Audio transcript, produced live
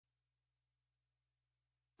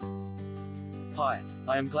Hi,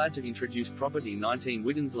 I am glad to introduce property 19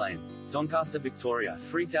 Whittens Lane, Doncaster, Victoria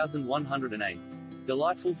 3108.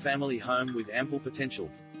 Delightful family home with ample potential.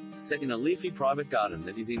 Set in a leafy private garden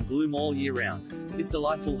that is in bloom all year round, this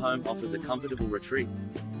delightful home offers a comfortable retreat.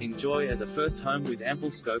 Enjoy as a first home with ample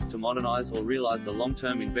scope to modernize or realize the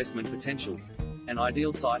long-term investment potential. An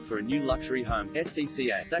ideal site for a new luxury home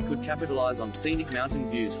 (STCA) that could capitalize on scenic mountain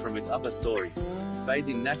views from its upper story. Bathed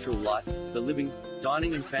in natural light, the living,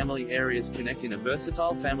 dining and family areas connect in a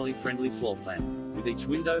versatile family-friendly floor plan, with each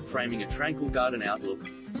window framing a tranquil garden outlook.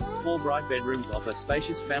 4 bright bedrooms offer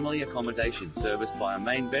spacious family accommodation serviced by a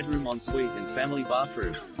main bedroom ensuite and family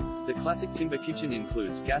bathroom. The classic timber kitchen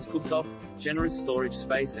includes gas cooktop, generous storage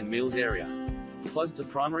space and meals area. Close to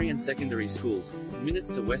primary and secondary schools,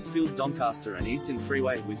 minutes to Westfield Doncaster and Eastern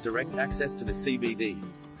Freeway with direct access to the CBD.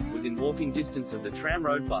 Within walking distance of the tram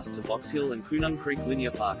road bus to Box Hill and Coonung Creek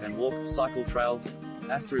Linear Park and walk, cycle trail.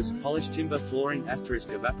 Polished timber flooring,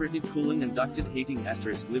 evaporative cooling and ducted heating,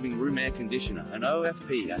 living room air conditioner and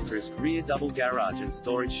OFP, rear double garage and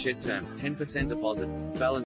storage shed terms 10% deposit, balance